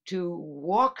to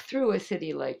walk through a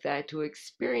city like that, to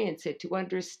experience it, to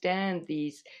understand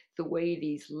the way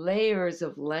these layers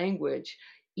of language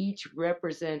each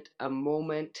represent a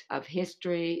moment of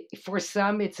history. For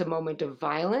some, it's a moment of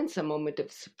violence, a moment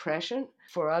of suppression.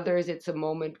 For others, it's a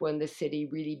moment when the city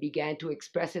really began to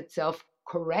express itself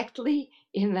correctly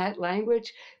in that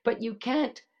language. But you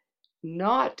can't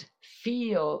not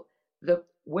feel the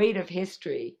weight of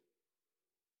history.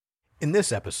 In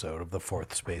this episode of the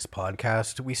Fourth Space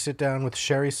podcast, we sit down with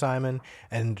Sherry Simon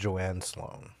and Joanne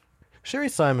Sloan. Sherry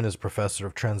Simon is professor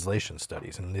of translation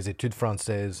studies in Les Études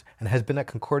Françaises and has been at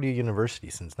Concordia University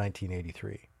since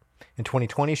 1983. In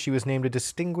 2020, she was named a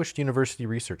Distinguished University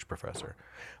Research Professor,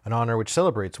 an honor which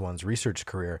celebrates one's research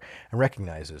career and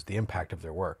recognizes the impact of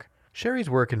their work. Sherry's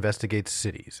work investigates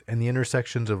cities and the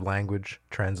intersections of language,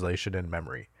 translation, and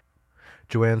memory.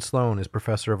 Joanne Sloan is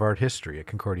professor of art history at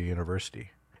Concordia University,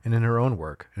 and in her own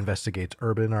work investigates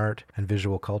urban art and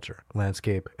visual culture,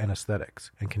 landscape and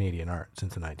aesthetics, and Canadian art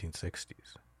since the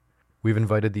 1960s. We've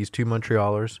invited these two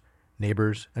Montrealers,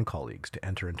 neighbors, and colleagues to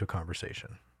enter into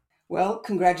conversation. Well,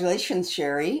 congratulations,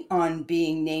 Sherry, on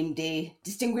being named a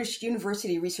Distinguished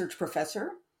University Research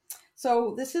Professor.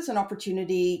 So this is an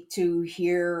opportunity to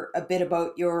hear a bit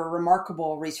about your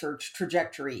remarkable research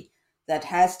trajectory that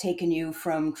has taken you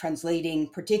from translating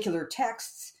particular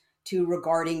texts to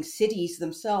regarding cities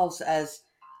themselves as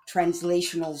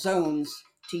translational zones,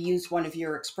 to use one of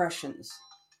your expressions.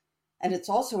 And it's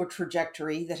also a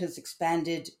trajectory that has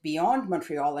expanded beyond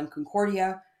Montreal and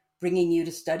Concordia, bringing you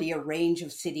to study a range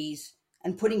of cities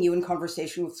and putting you in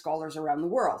conversation with scholars around the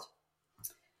world.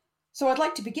 So I'd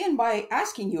like to begin by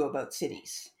asking you about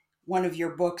cities. One of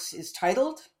your books is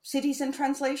titled Cities in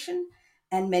Translation,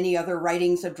 and many other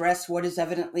writings address what is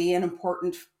evidently an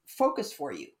important focus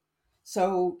for you.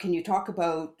 So can you talk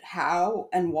about how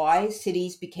and why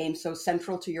cities became so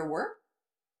central to your work?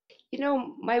 You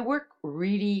know, my work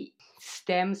really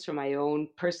stems from my own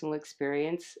personal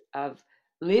experience of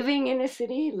living in a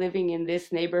city, living in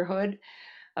this neighborhood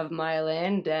of Mile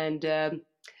End. And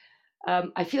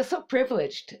I feel so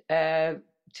privileged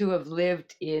to have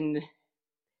lived in,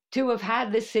 to have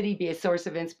had this city be a source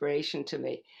of inspiration to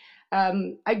me.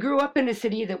 I grew up in a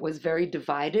city that was very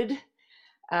divided.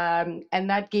 And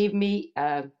that gave me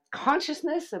a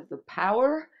consciousness of the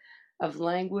power of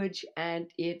language and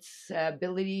its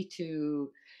ability to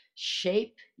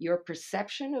shape your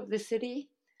perception of the city.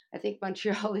 I think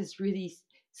Montreal is really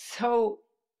so,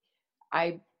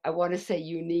 I want to say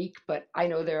unique, but I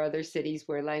know there are other cities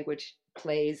where language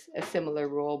plays a similar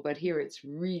role, but here it's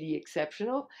really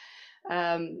exceptional.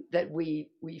 That we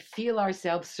feel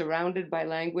ourselves surrounded by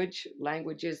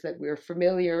languages that we're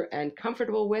familiar and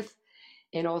comfortable with,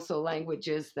 and also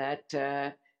languages that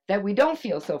we don't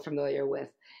feel so familiar with.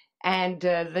 And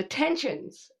the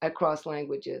tensions across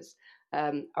languages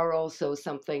are also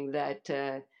something that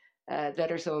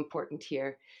are so important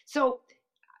here. So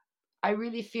I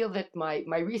really feel that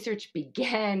my research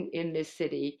began in this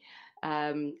city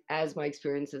as my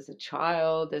experience as a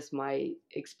child, as my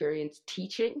experience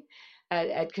teaching.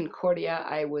 At Concordia,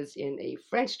 I was in a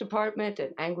French department,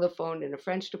 an Anglophone in a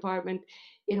French department.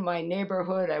 In my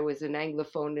neighborhood, I was an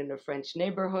Anglophone in a French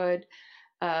neighborhood.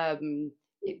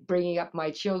 Bringing up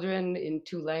my children in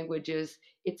two languages,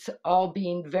 it's all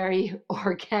been very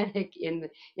organic in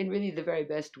really the very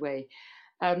best way.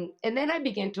 And then I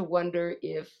began to wonder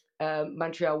if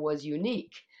Montreal was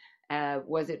unique.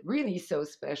 Was it really so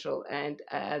special? And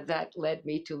that led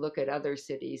me to look at other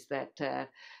cities that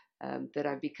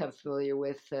I've become familiar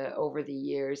with over the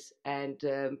years, and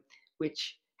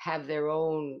which have their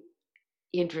own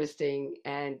interesting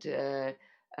and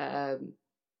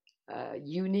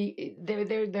unique.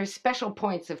 They're special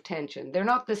points of tension. They're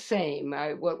not the same.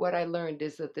 What I learned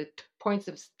is that the points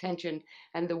of tension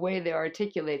and the way they're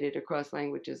articulated across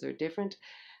languages are different,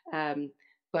 um,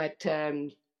 but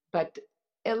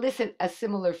elicit a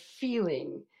similar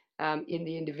feeling in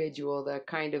the individual. The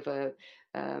kind of a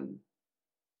um,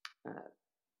 uh,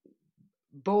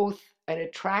 both an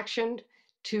attraction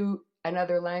to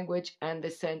another language and the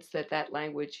sense that that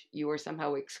language, you are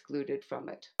somehow excluded from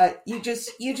it. You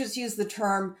just use the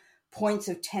term points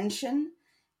of tension,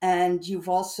 and you've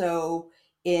also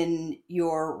in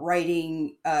your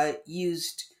writing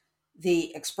used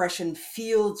the expression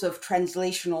fields of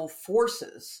translational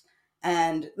forces,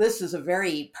 and this is a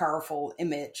very powerful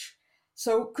image.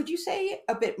 So could you say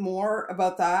a bit more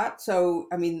about that? So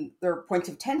I mean, there are points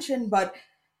of tension, but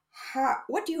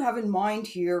what do you have in mind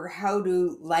here? How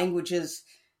do languages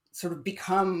sort of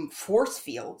become force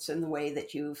fields in the way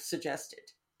that you've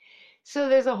suggested? So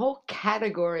there's a whole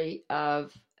category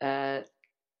of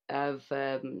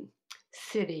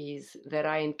cities that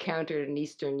I encountered in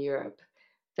Eastern Europe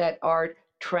that are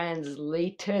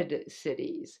translated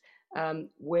cities,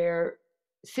 where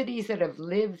cities that have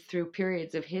lived through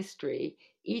periods of history,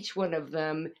 each one of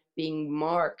them being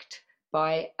marked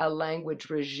by a language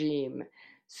regime.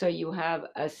 So you have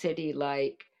a city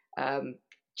like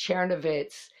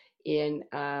Chernovitz in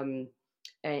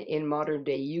modern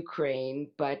day Ukraine,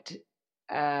 but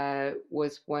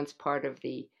was once part of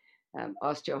the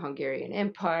Austro-Hungarian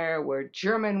Empire, where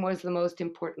German was the most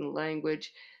important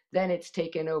language. Then it's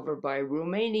taken over by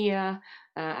Romania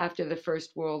after the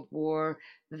First World War.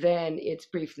 Then it's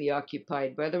briefly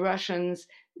occupied by the Russians.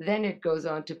 Then it goes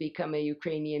on to become a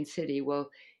Ukrainian city. Well,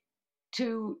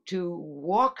 to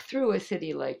walk through a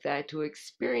city like that, to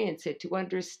experience it, to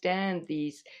understand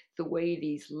the way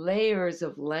these layers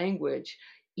of language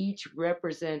each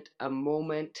represent a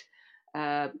moment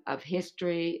of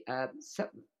history.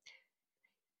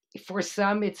 For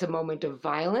some, it's a moment of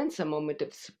violence, a moment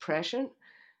of suppression.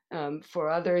 For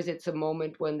others, it's a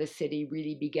moment when the city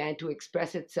really began to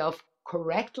express itself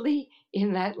correctly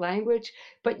in that language.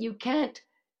 But you can't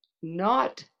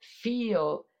not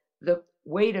feel the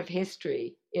weight of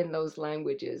history in those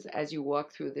languages as you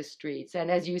walk through the streets and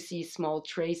as you see small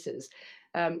traces.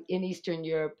 In Eastern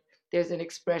Europe, there's an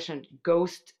expression,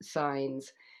 ghost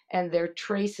signs, and they're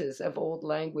traces of old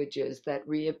languages that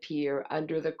reappear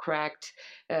under the cracked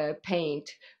paint,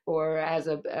 or as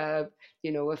a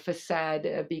facade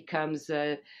becomes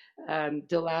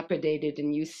dilapidated,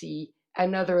 and you see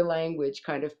another language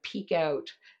kind of peek out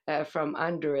from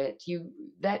under it.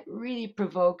 That really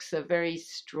provokes a very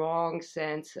strong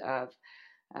sense of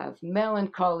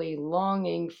melancholy,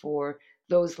 longing for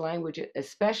those languages,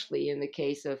 especially in the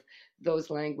case of those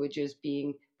languages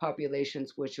being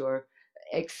populations which are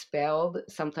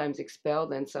sometimes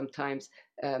expelled, and sometimes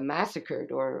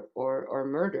massacred or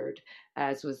murdered,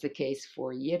 as was the case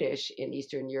for Yiddish in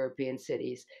Eastern European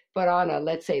cities. But on a,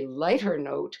 let's say, lighter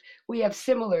note, we have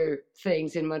similar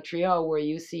things in Montreal, where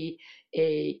you see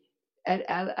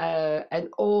an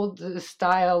old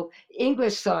style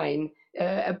English sign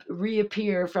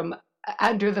reappear from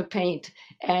under the paint,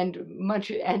 and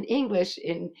English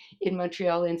in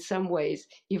Montreal in some ways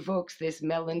evokes this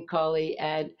melancholy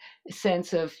and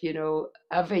sense of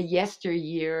of a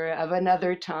yesteryear, of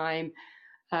another time,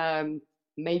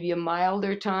 maybe a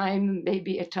milder time,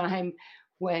 maybe a time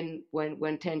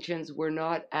when tensions were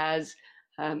not as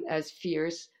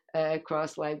fierce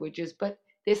across languages. But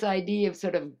this idea of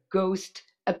sort of ghost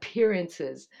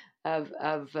appearances of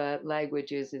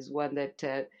languages is one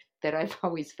that I've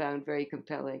always found very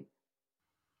compelling.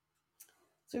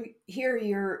 So here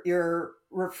you're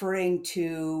referring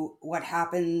to what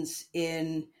happens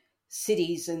in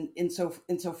cities, and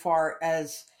insofar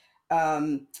as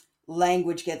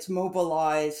language gets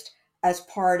mobilized as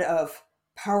part of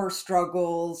power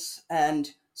struggles and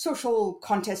social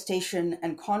contestation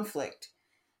and conflict.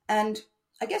 And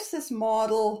I guess this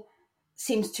model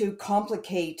seems to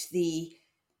complicate the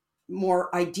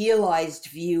more idealized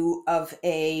view of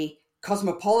a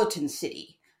cosmopolitan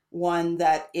city, one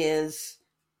that is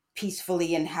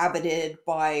peacefully inhabited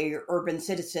by urban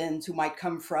citizens who might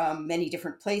come from many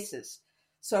different places.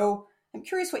 So I'm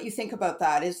curious what you think about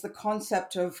that. Is the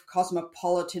concept of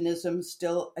cosmopolitanism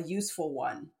still a useful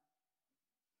one?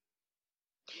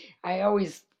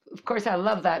 Of course, I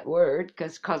love that word,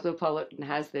 because cosmopolitan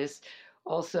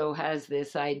also has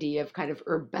this idea of kind of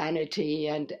urbanity,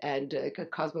 and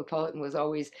cosmopolitan was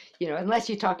always, unless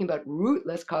you're talking about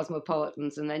rootless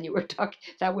cosmopolitans, and then you were talking,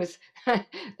 that was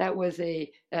that was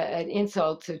an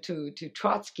insult to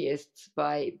Trotskyists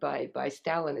by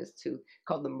Stalinists, who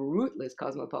called them rootless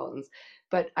cosmopolitans.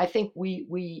 But I think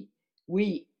we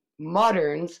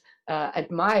moderns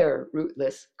admire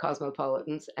rootless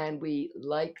cosmopolitans, and we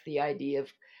like the idea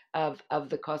of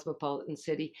the cosmopolitan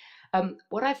city.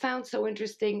 What I found so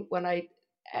interesting uh,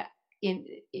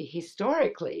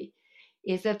 historically,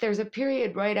 is that there's a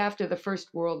period right after the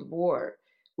First World War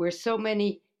where so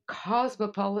many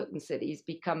cosmopolitan cities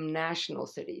become national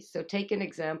cities. So take an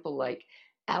example like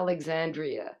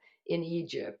Alexandria in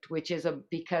Egypt, which is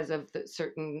because of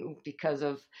certain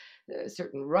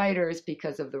writers,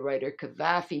 because of the writer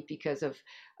Cavafy, because of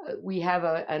we have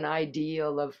an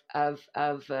ideal of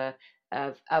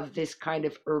this kind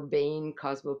of urbane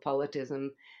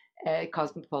cosmopolitanism,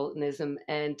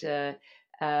 and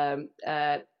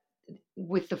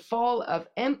with the fall of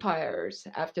empires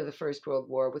after the First World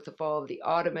War, with the fall of the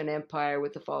Ottoman Empire,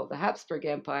 with the fall of the Habsburg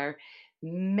Empire,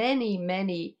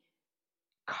 many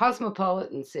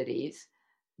cosmopolitan cities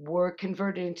were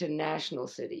converted into national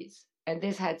cities. And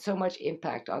this had so much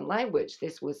impact on language.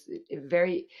 This was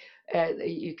very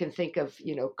you can think of,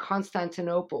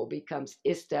 Constantinople becomes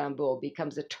Istanbul,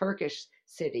 becomes a Turkish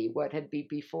city. What had been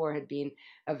before had been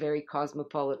a very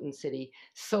cosmopolitan city.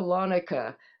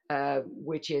 Salonika,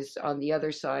 which is on the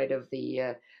other side of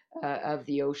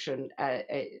the ocean,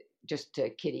 just a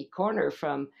kitty corner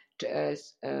from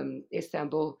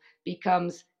Istanbul,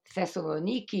 becomes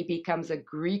Thessaloniki, becomes a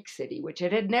Greek city, which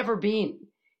it had never been.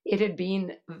 It had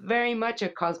been very much a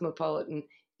cosmopolitan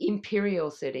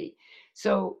imperial city.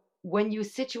 So when you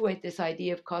situate this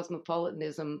idea of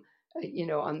cosmopolitanism,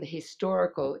 on the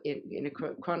historical, in a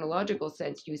chronological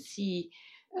sense, you see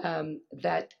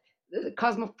that the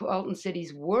cosmopolitan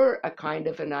cities were a kind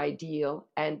of an ideal,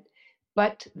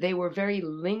 but they were very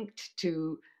linked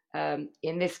to,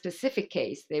 in this specific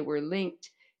case, they were linked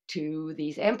to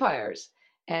these empires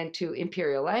and to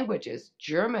imperial languages.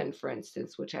 German, for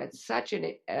instance, which had such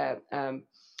an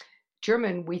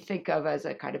German we think of as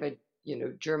a kind of a,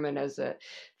 German as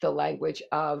the language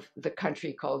of the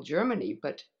country called Germany,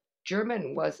 but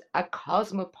German was a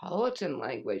cosmopolitan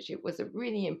language. It was a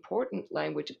really important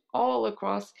language all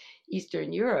across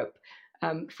Eastern Europe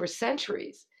for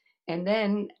centuries. And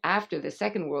then after the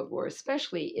Second World War,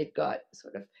 especially, it got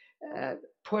sort of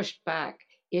pushed back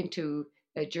into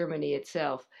Germany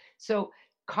itself. So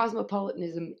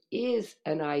cosmopolitanism is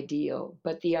an ideal,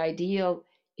 but the ideal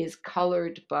is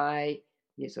colored by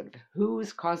sort of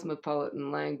whose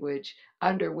cosmopolitan language,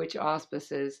 under which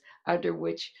auspices, under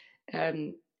which,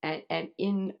 and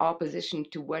in opposition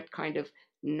to what kind of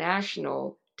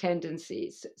national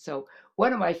tendencies. So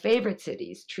one of my favorite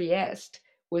cities, Trieste,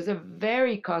 was a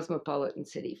very cosmopolitan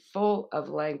city, full of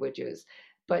languages,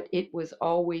 but it was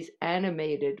always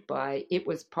animated by, it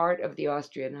was part of the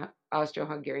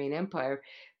Austro-Hungarian Empire,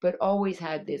 but always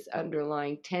had this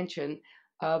underlying tension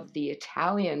of the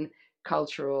Italian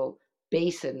cultural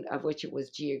basin of which it was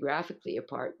geographically a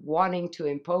part, wanting to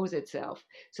impose itself.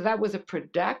 So that was a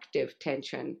productive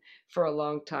tension for a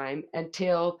long time,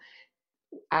 until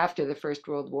after the First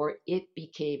World War, it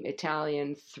became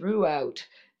Italian throughout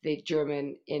the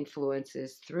German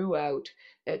influences, throughout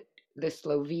the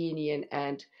Slovenian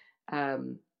and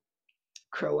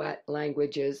Croat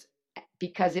languages,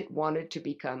 because it wanted to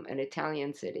become an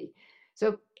Italian city.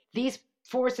 So these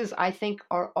forces, I think,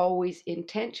 are always in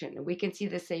tension. And we can see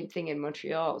the same thing in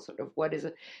Montreal, sort of what is,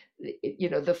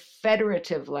 the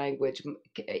federative language,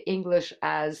 English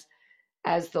as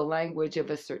the language of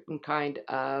a certain kind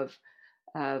of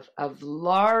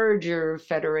larger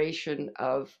federation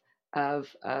of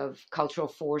cultural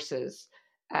forces,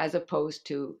 as opposed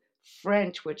to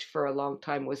French, which for a long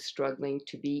time was struggling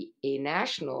to be a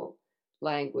national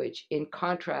language, in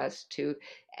contrast to,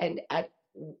 and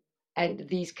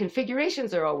these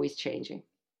configurations are always changing.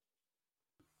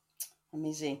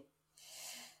 Amazing.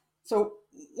 So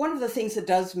one of the things that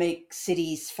does make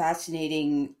cities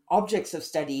fascinating objects of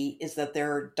study is that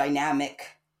they're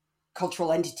dynamic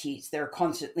cultural entities. They're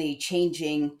constantly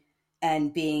changing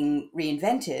and being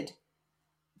reinvented.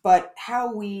 But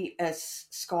how we as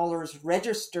scholars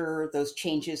register those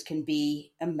changes can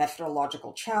be a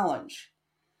methodological challenge.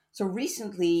 So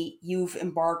recently, you've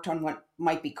embarked on what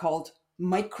might be called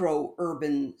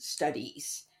micro-urban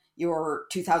studies. Your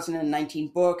 2019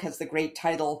 book has the great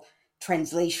title,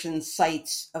 Translation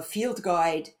Sites, a Field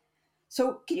Guide.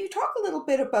 So can you talk a little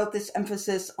bit about this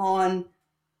emphasis on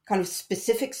kind of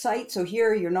specific sites? So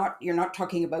here you're not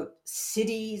talking about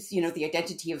cities, the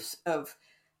identity of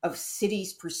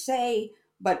cities per se,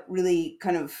 but really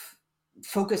kind of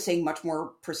focusing much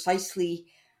more precisely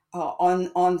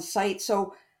on the site.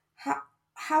 So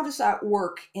how does that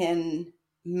work in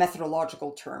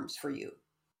methodological terms for you?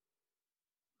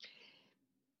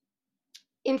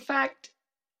 In fact,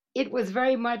 it was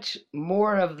very much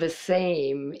more of the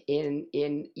same in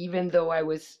even though I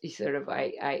was sort of,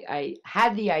 I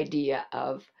had the idea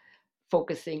of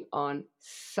focusing on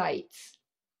sites.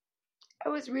 I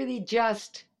was really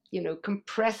just,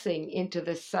 compressing into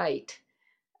the site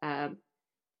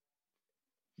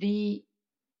the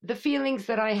feelings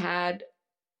that I had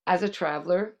as a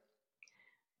traveler,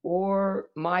 or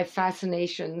my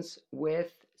fascinations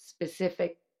with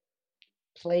specific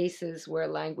places where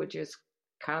languages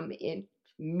come in,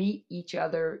 meet each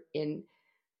other in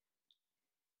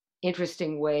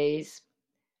interesting ways.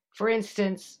 For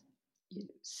instance,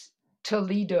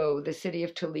 Toledo, the city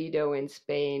of Toledo in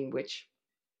Spain, which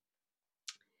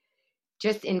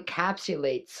just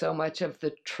encapsulates so much of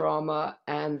the trauma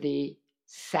and the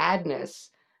sadness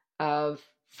of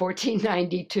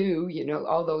 1492,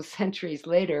 all those centuries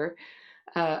later,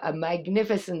 a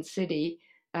magnificent city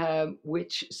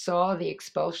which saw the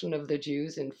expulsion of the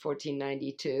Jews in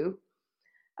 1492.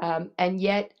 And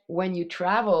yet, when you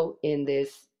travel in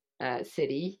this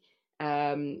city,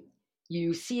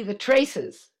 you see the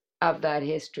traces of that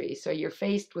history. So you're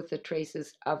faced with the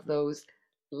traces of those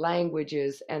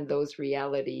languages and those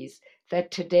realities that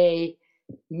today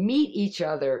meet each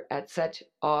other at such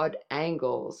odd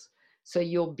angles. So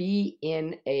you'll be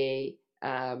in a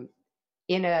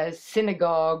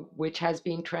synagogue which has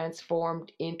been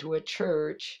transformed into a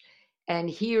church and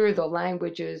hear the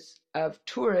languages of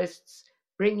tourists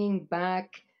bringing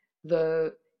back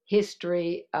the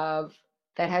history of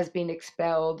that has been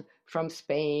expelled from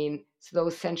Spain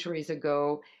those centuries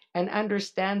ago, and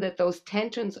understand that those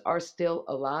tensions are still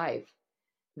alive,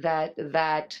 that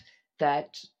the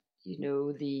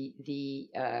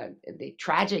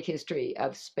tragic history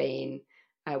of Spain,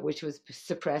 which was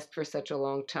suppressed for such a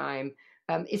long time,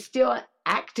 is still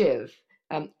active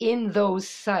in those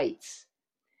sites.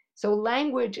 So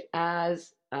language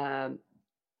as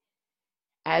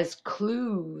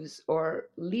clues or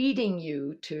leading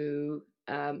you to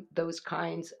those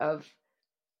kinds of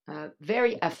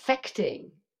very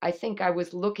affecting. I think I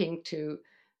was looking to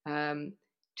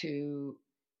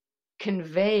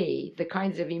convey the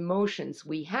kinds of emotions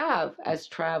we have as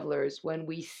travelers when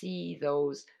we see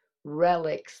those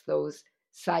relics, those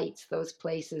sites, those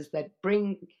places that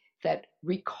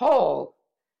recall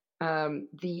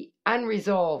the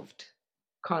unresolved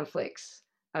conflicts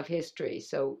of history.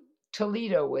 So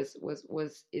Toledo is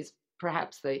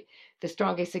perhaps the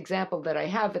strongest example that I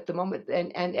have at the moment,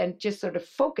 and just sort of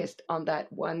focused on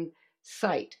that one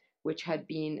site, which had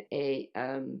been a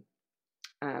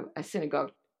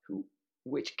synagogue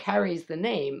which carries the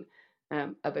name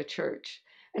of a church.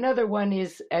 Another one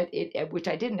is which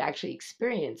I didn't actually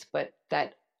experience, but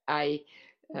that I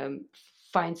um,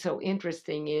 find so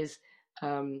interesting is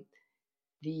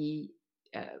the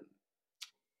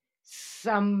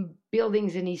some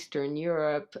buildings in Eastern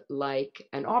Europe, like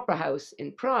an opera house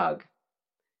in Prague,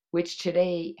 which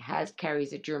today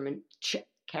carries a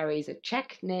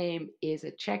Czech name, is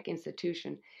a Czech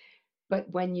institution. But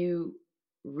when you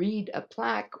read a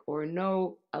plaque or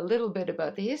know a little bit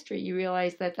about the history, you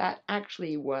realize that that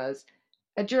actually was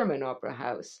a German opera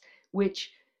house,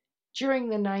 which during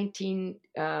the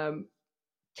 1910s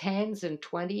and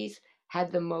 20s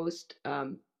had the most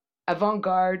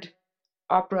avant-garde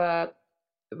opera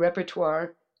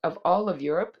repertoire of all of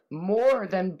Europe, more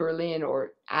than Berlin,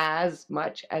 or as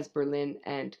much as Berlin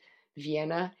and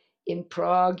Vienna. In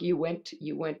Prague, you went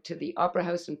to the opera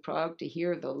house in Prague to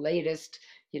hear the latest,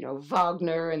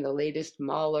 Wagner and the latest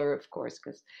Mahler, of course.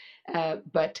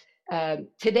 But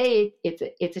today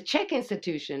it's a Czech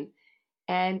institution,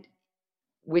 and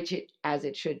as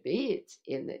it should be, it's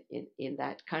in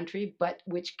that country, but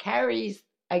which carries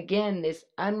again this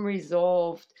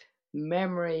unresolved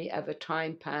memory of a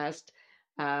time past,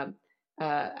 uh,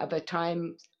 of a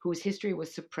time whose history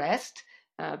was suppressed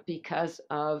because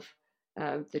of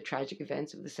the tragic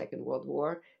events of the Second World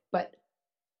War. But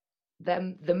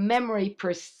the memory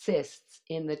persists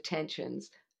in the tensions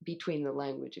between the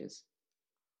languages.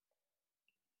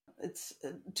 It's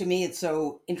to me, it's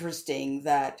so interesting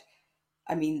that,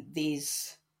 I mean,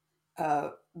 these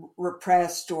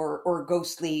repressed or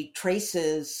ghostly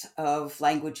traces of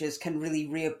languages can really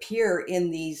reappear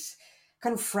in these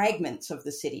kind of fragments of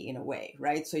the city in a way,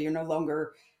 right? So you're no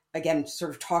longer, again, sort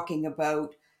of talking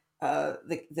about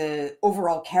the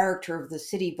overall character of the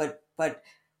city, but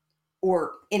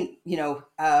or in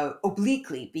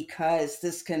obliquely, because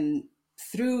this can,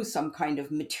 through some kind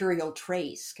of material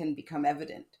trace, can become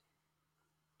evident.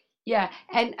 Yeah,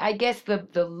 and I guess the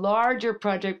larger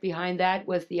project behind that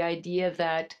was the idea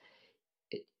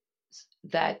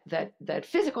that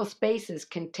physical spaces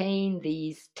contain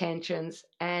these tensions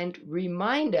and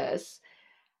remind us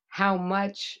how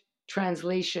much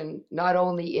translation, not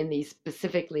only in these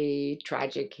specifically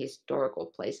tragic historical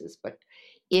places, but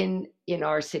in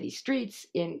our city streets,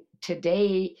 in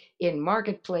today, in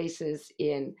marketplaces,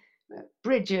 in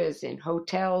bridges, in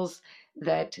hotels,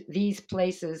 that these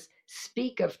places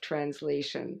speak of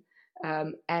translation,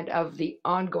 and of the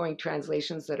ongoing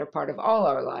translations that are part of all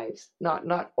our lives,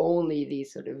 not only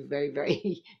these sort of very,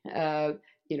 very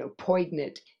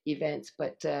poignant events,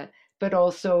 but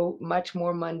also much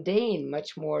more mundane,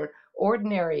 much more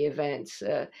ordinary events.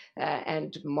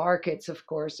 And markets, of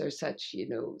course, are such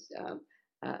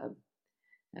uh,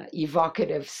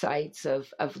 evocative sites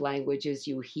of languages.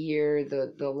 You hear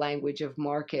the language of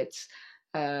markets,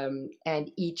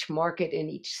 and each market in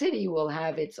each city will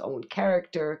have its own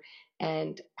character,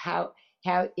 and how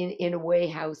in a way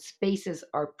how spaces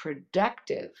are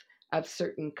productive of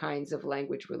certain kinds of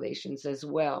language relations as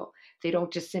well. They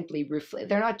don't just simply reflect.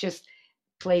 They're not just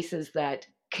places that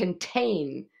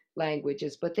contain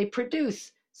languages, but they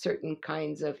produce certain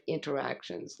kinds of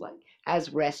interactions, like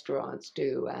as restaurants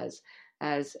do, as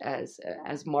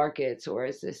markets, or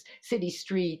as this city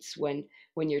streets, when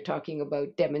you're talking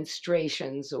about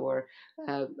demonstrations, or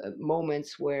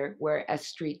moments where a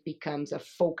street becomes a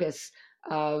focus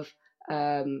of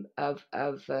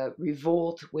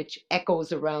revolt, which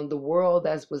echoes around the world,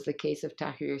 as was the case of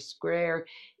Tahrir Square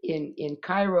in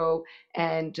Cairo.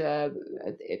 And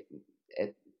it,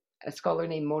 a scholar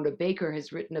named Mona Baker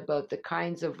has written about the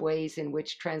kinds of ways in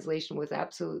which translation was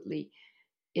absolutely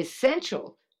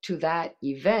essential to that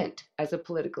event as a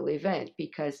political event,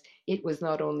 because it was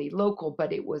not only local,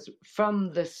 but it was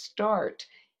from the start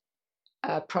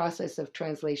a process of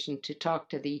translation to talk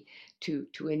to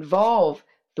to involve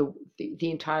the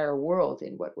entire world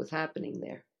in what was happening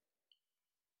there.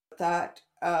 That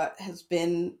has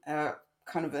been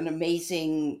kind of an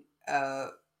amazing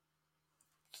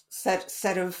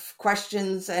set of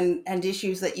questions and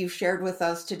issues that you've shared with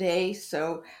us today.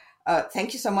 So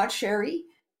thank you so much, Sherry.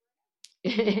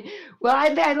 Well,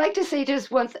 I'd like to say just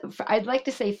once. I'd like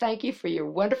to say thank you for your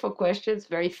wonderful questions,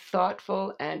 very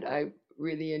thoughtful, and I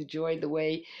really enjoyed the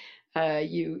way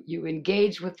you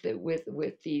engage with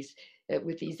these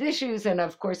issues. And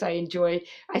of course, I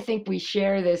think we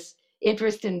share this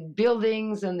interest in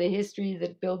buildings and the history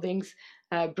that buildings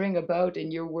bring about.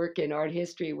 And your work in art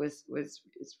history is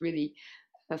really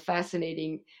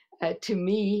fascinating to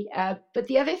me. But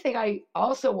the other thing I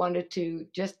also wanted to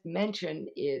just mention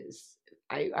is,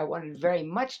 I wanted very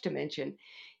much to mention,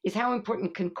 is how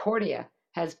important Concordia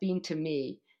has been to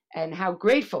me, and how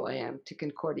grateful I am to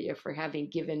Concordia for having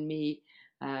given me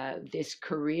this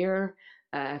career,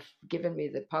 given me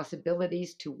the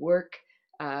possibilities to work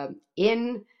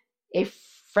in a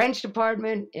French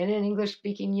department in an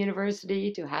English-speaking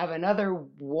university, to have another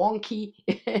wonky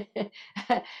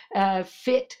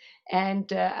fit,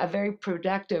 and a very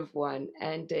productive one.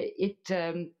 And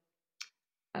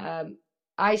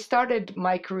I started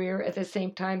my career at the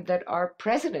same time that our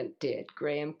president did,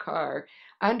 Graham Carr,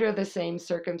 under the same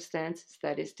circumstances.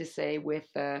 That is to say, with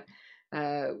LTA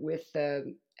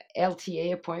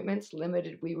appointments,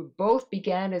 limited. We both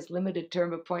began as limited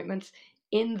term appointments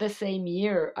in the same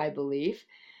year, I believe,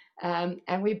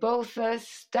 and we both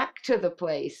stuck to the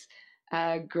place.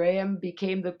 Graham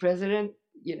became the president.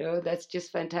 That's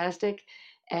just fantastic,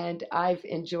 and I've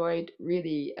enjoyed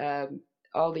really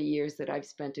all the years that I've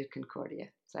spent at Concordia.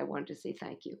 So I wanted to say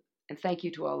thank you, and thank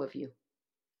you to all of you.